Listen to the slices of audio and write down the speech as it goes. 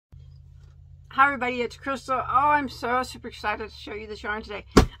Hi everybody, it's Crystal. Oh, I'm so super excited to show you this yarn today.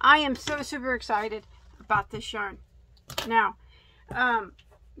 I am so super excited about this yarn. Now,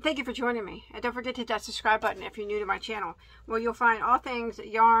 thank you for joining me. And don't forget to hit that subscribe button if you're new to my channel, where you'll find all things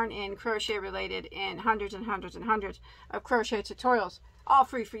yarn and crochet related and hundreds and hundreds and hundreds of crochet tutorials, all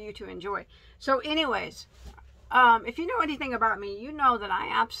free for you to enjoy. So anyways, if you know anything about me, you know that I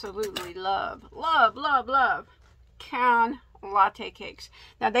absolutely love can latte cakes.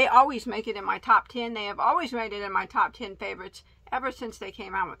 Now, they always make it in my top 10. They have always made it in my top 10 favorites ever since they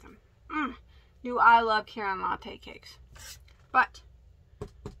came out with them. Do I love Karen latte cakes. But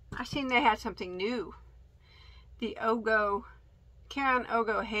I seen they had something new. The Karen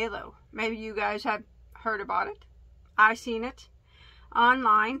Ogo Halo. Maybe you guys have heard about it. I seen it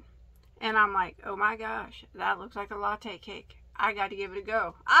online and I'm like, oh my gosh, that looks like a latte cake. I got to give it a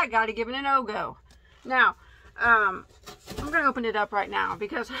go. I got to give it an Ogo. Now, I'm going to open it up right now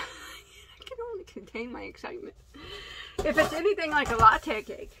because I can only contain my excitement. If it's anything like a latte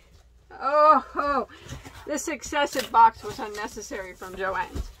cake, oh, this excessive box was unnecessary from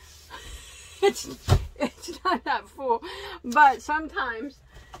Joann's. It's not that full, but sometimes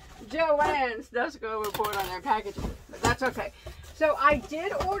Joann's does go overboard on their packaging, but that's okay. So I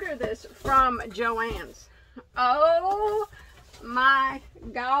did order this from Joann's. Oh my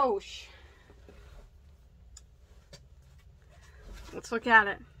gosh. Let's look at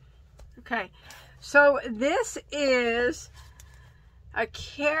it. Okay, so this is a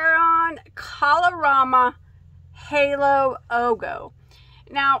Colorama Halo Ogo.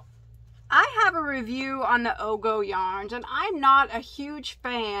 Now, I have a review on the Ogo yarns, and I'm not a huge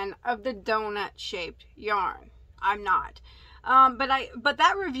fan of the donut-shaped yarn. I'm not. But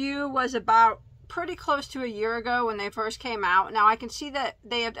that review was about pretty close to a year ago when they first came out. Now I can see that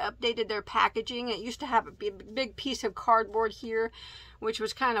they have updated their packaging. It used to have a big piece of cardboard here, which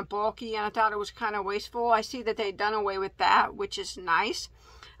was kind of bulky, and I thought it was kind of wasteful. I see that they've done away with that, which is nice.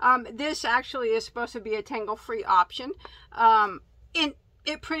 This actually is supposed to be a tangle-free option.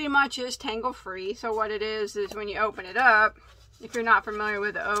 It pretty much is tangle-free. So what it is when you open it up, if you're not familiar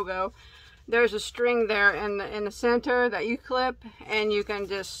with the Ogo, there's a string there in the center that you clip, and you can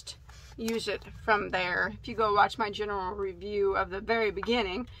just use it from there. If you go watch my general review of the very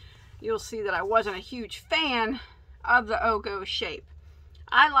beginning, you'll see that I wasn't a huge fan of the Ogo shape.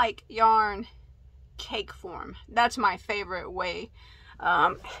 I like yarn cake form. That's my favorite way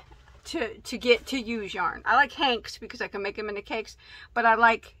to use yarn. I like hanks because I can make them into cakes, but I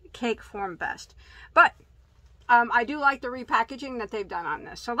like cake form best. But I do like the repackaging that they've done on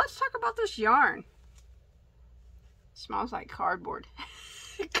this. So let's talk about this yarn. It smells like cardboard.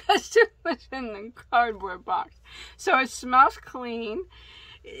 Because it was in the cardboard box. So it smells clean.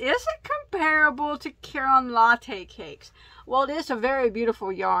 Is it comparable to Karen latte cakes? Well, it is a very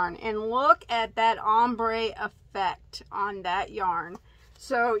beautiful yarn. And look at that ombre effect on that yarn.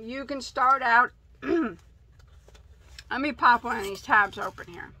 So you can start out. Let me pop one of these tabs open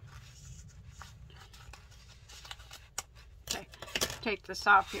here. Okay, take this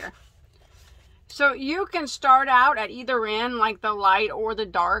off here. So you can start out at either end, like the light or the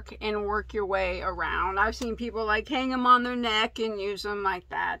dark, and work your way around. I've seen people like hang them on their neck and use them like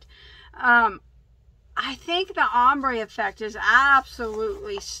that. I think the ombre effect is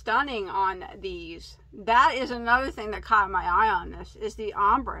absolutely stunning on these. That is another thing that caught my eye on this, is the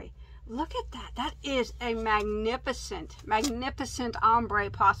ombre. Look at that. That is a magnificent, magnificent ombre,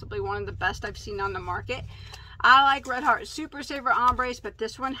 possibly one of the best I've seen on the market. I like Red Heart Super Saver ombres, but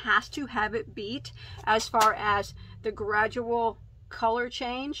this one has to have it beat as far as the gradual color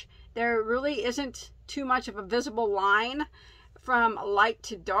change. There really isn't too much of a visible line from light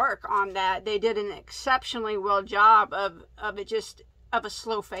to dark on that. They did an exceptionally well job of a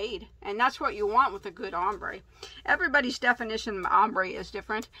slow fade, and that's what you want with a good ombre. Everybody's definition of ombre is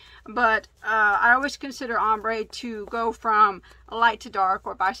different, but I always consider ombre to go from light to dark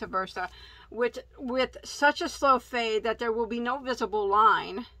or vice versa, with such a slow fade that there will be no visible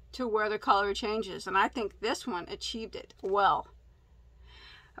line to where the color changes. And I think this one achieved it well.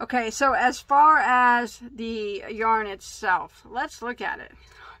 Okay, so as far as the yarn itself, let's look at it.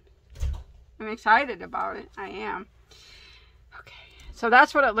 I'm excited about it. I am. Okay, so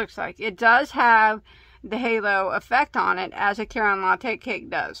that's what it looks like. It does have the halo effect on it, as a Karen latte cake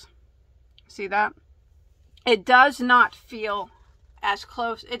does. See that? It does not feel as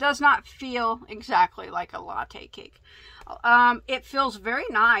close. It does not feel exactly like a latte cake. It feels very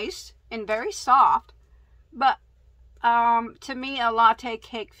nice and very soft, but to me a latte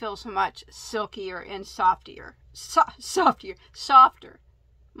cake feels much silkier and softer,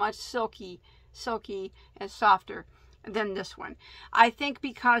 much silky and softer than this one. I think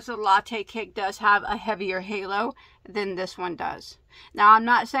because the latte cake does have a heavier halo than this one does. Now, I'm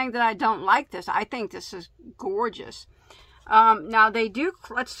not saying that I don't like this. I think this is gorgeous. Now they do,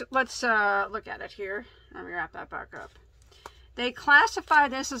 let's look at it here. Let me wrap that back up. They classify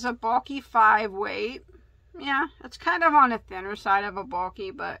this as a bulky 5 weight. Yeah, it's kind of on the thinner side of a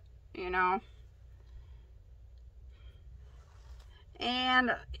bulky, but you know.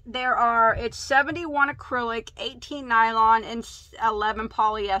 And it's 71 acrylic, 18 nylon, and 11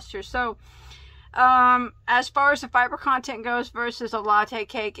 polyester. So, as far as the fiber content goes versus a latte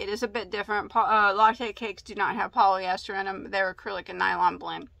cake, it is a bit different. Latte cakes do not have polyester in them. They're acrylic and nylon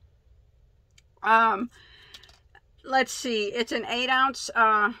blend. Let's see. It's an 8-ounce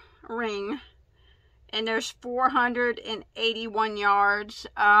ring, and there's 481 yards.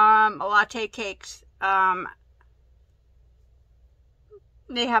 Latte cakes,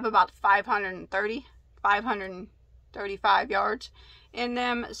 they have about 535 yards in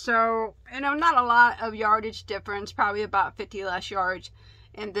them. So, you know, not a lot of yardage difference, probably about 50 less yards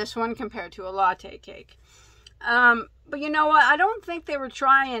in this one compared to a latte cake. But you know what? I don't think they were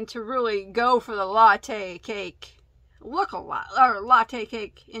trying to really go for the latte cake look a lot, or latte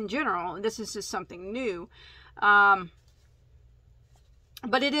cake in general. This is just something new. But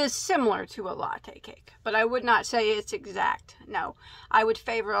it is similar to a latte cake. But I would not say it's exact. No, I would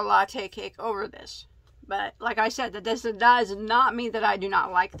favor a latte cake over this. But like I said, that does not mean that I do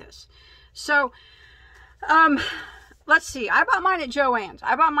not like this. So, let's see. I bought mine at Joann's.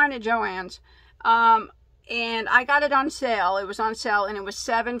 And I got it on sale. It was on sale, and it was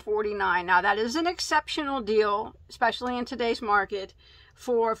 $7.49. Now, that is an exceptional deal, especially in today's market,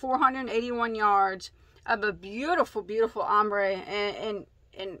 for 481 yards of a beautiful, beautiful ombre. And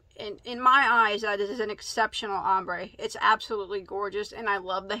in my eyes, that is an exceptional ombre. It's absolutely gorgeous, and I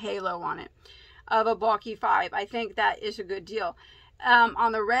love the halo on it of a bulky 5. I think that is a good deal.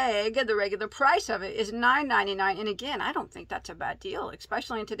 On the regular price of it is $9.99, and again, I don't think that's a bad deal,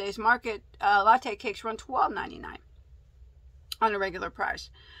 especially in today's market. Latte cakes run $12.99 on a regular price.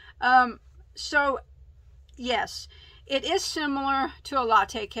 So yes, it is similar to a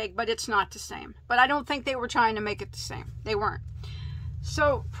latte cake, but it's not the same. But I don't think they were trying to make it the same. They weren't.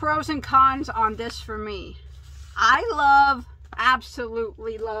 So, pros and cons on this for me. I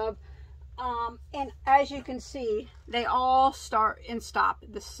absolutely love, and as you can see, they all start and stop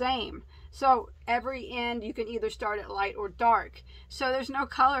the same. So every end you can either start at light or dark. So there's no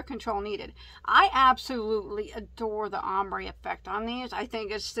color control needed. I absolutely adore the ombre effect on these. I think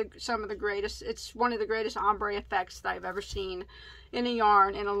it's it's one of the greatest ombre effects that I've ever seen in a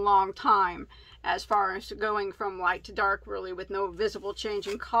yarn in a long time, as far as going from light to dark, really, with no visible change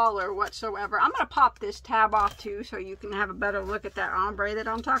in color whatsoever. I'm going to pop this tab off too, so you can have a better look at that ombre that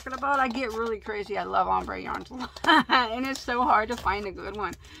I'm talking about. I get really crazy. I love ombre yarns a lot, and it's so hard to find a good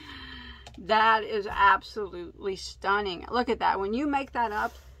one. That is absolutely stunning. Look at that. When you make that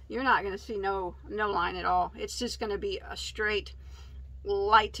up, you're not going to see no line at all. It's just going to be a straight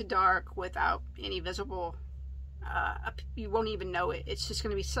light to dark without any visible, you won't even know it. It's just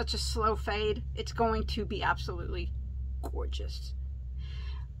going to be such a slow fade. It's going to be absolutely gorgeous.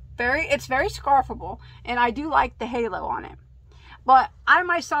 It's very scarfable, and I do like the halo on it. But I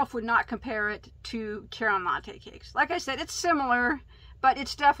myself would not compare it to Caron latte cakes. Like I said, it's similar, but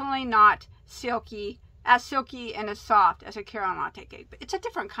it's definitely not as silky and as soft as a Caron latte cake. But it's a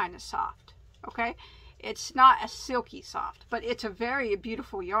different kind of soft, okay? It's not a silky soft, but it's a very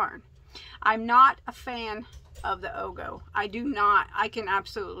beautiful yarn. I'm not a fan of the Ogo. I can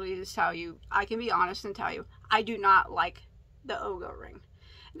absolutely just tell you, I can be honest and tell you, I do not like the Ogo ring.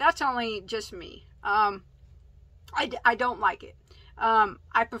 That's only just me. I don't like it.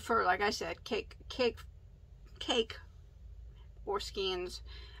 I prefer, like I said, cake or skeins.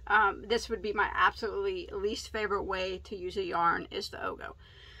 This would be my absolutely least favorite way to use a yarn, is the Ogo.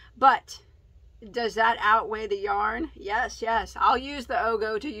 But does that outweigh the yarn? Yes, yes. I'll use the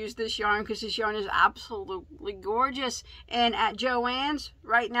Ogo to use this yarn, because this yarn is absolutely gorgeous. And at Joann's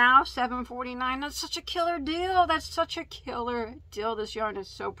right now, $7.49. That's such a killer deal. That's such a killer deal. This yarn is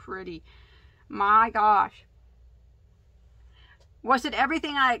so pretty. My gosh. Was it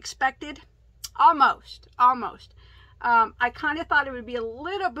everything I expected? Almost. Almost. I kind of thought it would be a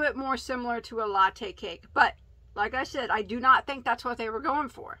little bit more similar to a latte cake. But like I said, I do not think that's what they were going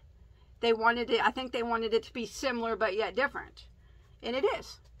for. They wanted it, I think they wanted it to be similar but yet different. And it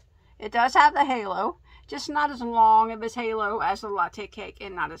is. It does have the halo. Just not as long of its halo as a latte cake,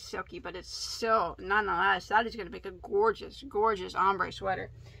 and not as silky. But it's still, nonetheless, that is going to make a gorgeous, gorgeous ombre sweater.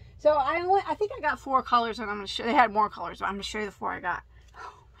 So I think I got 4 colors, and I'm going to show, they had more colors, but I'm going to show you the 4 I got.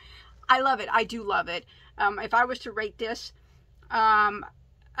 I love it. I do love it. If I was to rate this, a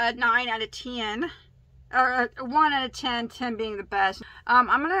 9 out of 10, or a 1 out of 10, 10 being the best. I'm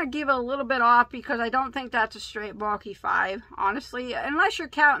going to give it a little bit off because I don't think that's a straight bulky 5, honestly. Unless you're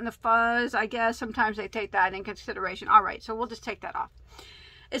counting the fuzz, I guess. Sometimes they take that in consideration. All right, so we'll just take that off.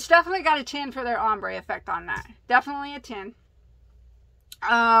 It's definitely got a 10 for their ombre effect on that. Definitely a 10.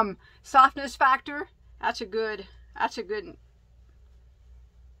 Softness factor, that's a good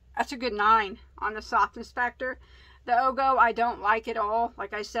 9 on the softness factor. The Ogo, I don't like at all.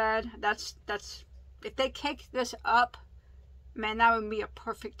 Like I said, that's if they cake this up, man, that would be a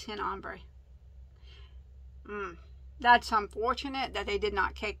perfect 10 ombre. That's unfortunate that they did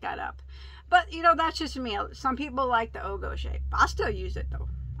not cake that up. But, you know, that's just me. Some people like the Ogo shape. I'll still use it, though.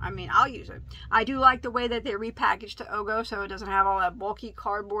 I mean, I'll use it. I do like the way that they repackaged the Ogo so it doesn't have all that bulky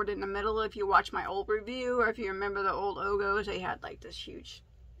cardboard in the middle. If you watch my old review, or if you remember the old Ogos, they had like this huge...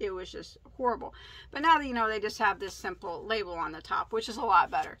 It was just horrible. But now that you know, they just have this simple label on the top, which is a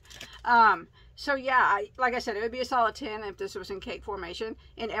lot better. So yeah, like I said, it would be a solid 10 if this was in cake formation.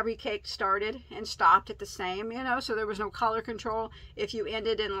 And every cake started and stopped at the same, you know, so there was no color control. If you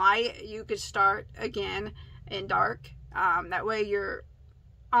ended in light, you could start again in dark. That way your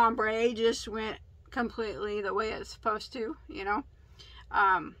ombre just went completely the way it's supposed to, you know.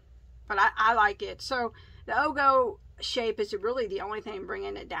 But I like it. So the Ogo shape is really the only thing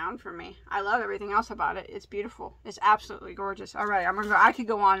bringing it down for me. I love everything else about it. It's beautiful. It's absolutely gorgeous. All right, I could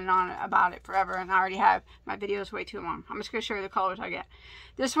go on and on about it forever, and I already have. My video is way too long. I'm just going to show you the colors I get.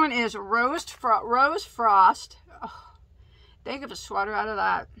 This one is Rose Frost. Oh, think of a sweater out of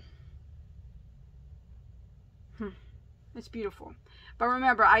that. It's beautiful. But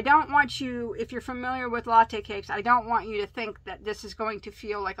remember, I don't want you, if you're familiar with latte cakes, I don't want you to think that this is going to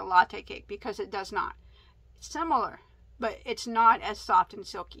feel like a latte cake, because it does not. It's similar, but it's not as soft and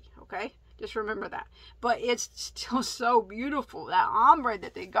silky, okay? Just remember that. But it's still so beautiful. That ombre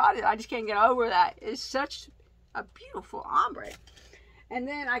that they got it, I just can't get over that. It's such a beautiful ombre. And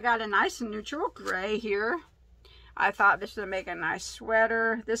then I got a nice neutral gray here. I thought this would make a nice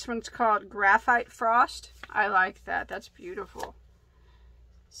sweater. This one's called Graphite Frost. I like that. That's beautiful.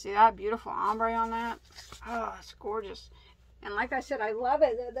 See that beautiful ombre on that? Oh, it's gorgeous. And like I said, I love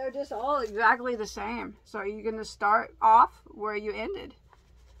it. They're just all exactly the same. So you're going to start off where you ended.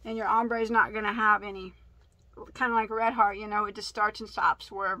 And your ombre is not going to have any, kind of like Red Heart, you know, it just starts and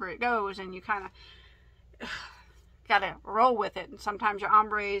stops wherever it goes. And you kind of got to roll with it. And sometimes your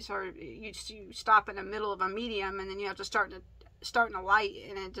ombres, or you stop in the middle of a medium, and then you have to start in a light,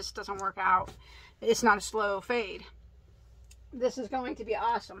 and it just doesn't work out. It's not a slow fade. This is going to be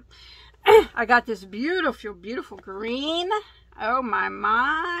awesome. I got this beautiful, beautiful green. Oh my,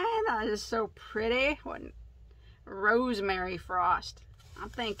 that is so pretty. What Rosemary Frost. I'm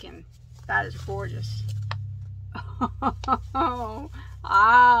thinking that is gorgeous.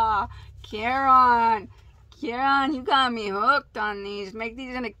 Karen, you got me hooked on these. Make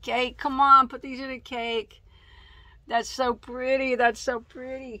these in a cake. Come on, put these in a cake. That's so pretty. That's so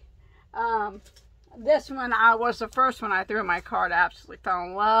pretty. This one was the first one I threw in my cart. I absolutely fell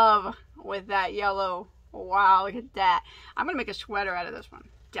in love with that yellow. Wow, look at that. I'm going to make a sweater out of this one.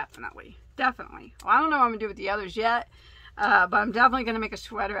 Definitely. Definitely. Well, I don't know what I'm going to do with the others yet. But I'm definitely going to make a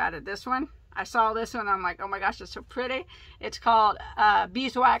sweater out of this one. I saw this one. I'm like, oh my gosh, it's so pretty. It's called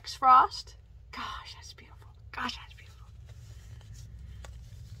Beeswax Frost. Gosh, that's beautiful. Gosh, that's beautiful.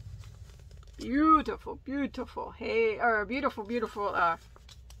 Beautiful, beautiful. Hey, or beautiful, beautiful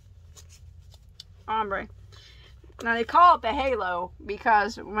ombre. Now they call it the halo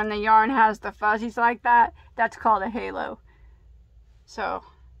because when the yarn has the fuzzies like that, that's called a halo. So,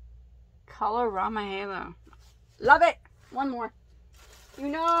 Colorama halo. Love it. One more. You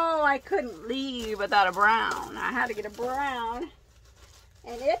know I couldn't leave without a brown. I had to get a brown.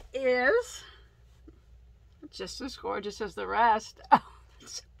 And it is just as gorgeous as the rest. Oh,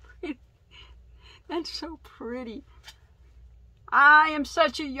 that's so pretty. That's so pretty. I am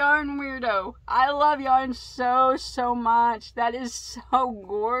such a yarn weirdo. I love yarn so, so much. That is so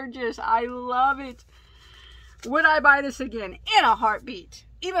gorgeous. I love it. Would I buy this again? In a heartbeat.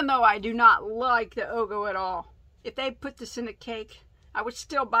 Even though I do not like the Ogo at all. If they put this in a cake, I would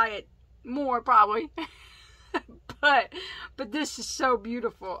still buy it more probably. But this is so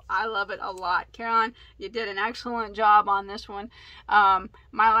beautiful. I love it a lot. Karen, you did an excellent job on this one. My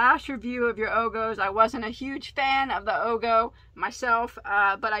last review of your Ogos, I wasn't a huge fan of the Ogo myself,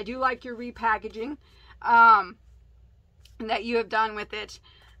 but I do like your repackaging that you have done with it.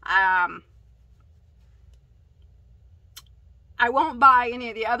 I won't buy any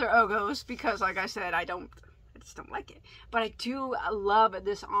of the other Ogos because, like I said, I don't just don't like it. But I do love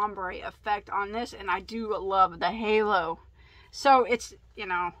this ombre effect on this, and I do love the halo. So it's, you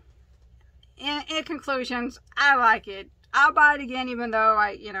know, in conclusions, I like it. I'll buy it again, even though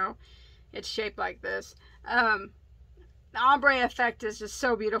it's shaped like this. The ombre effect is just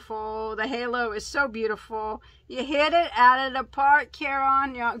so beautiful. The halo is so beautiful. You hit it out of the park,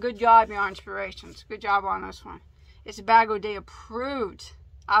 Karen. Good job, your inspirations. Good job on this one. It's Bagoday approved.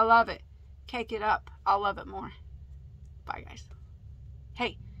 I love it. Cake it up. I'll love it more. Bye, guys.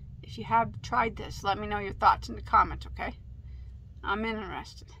 Hey, if you have tried this, let me know your thoughts in the comments, okay? I'm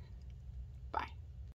interested.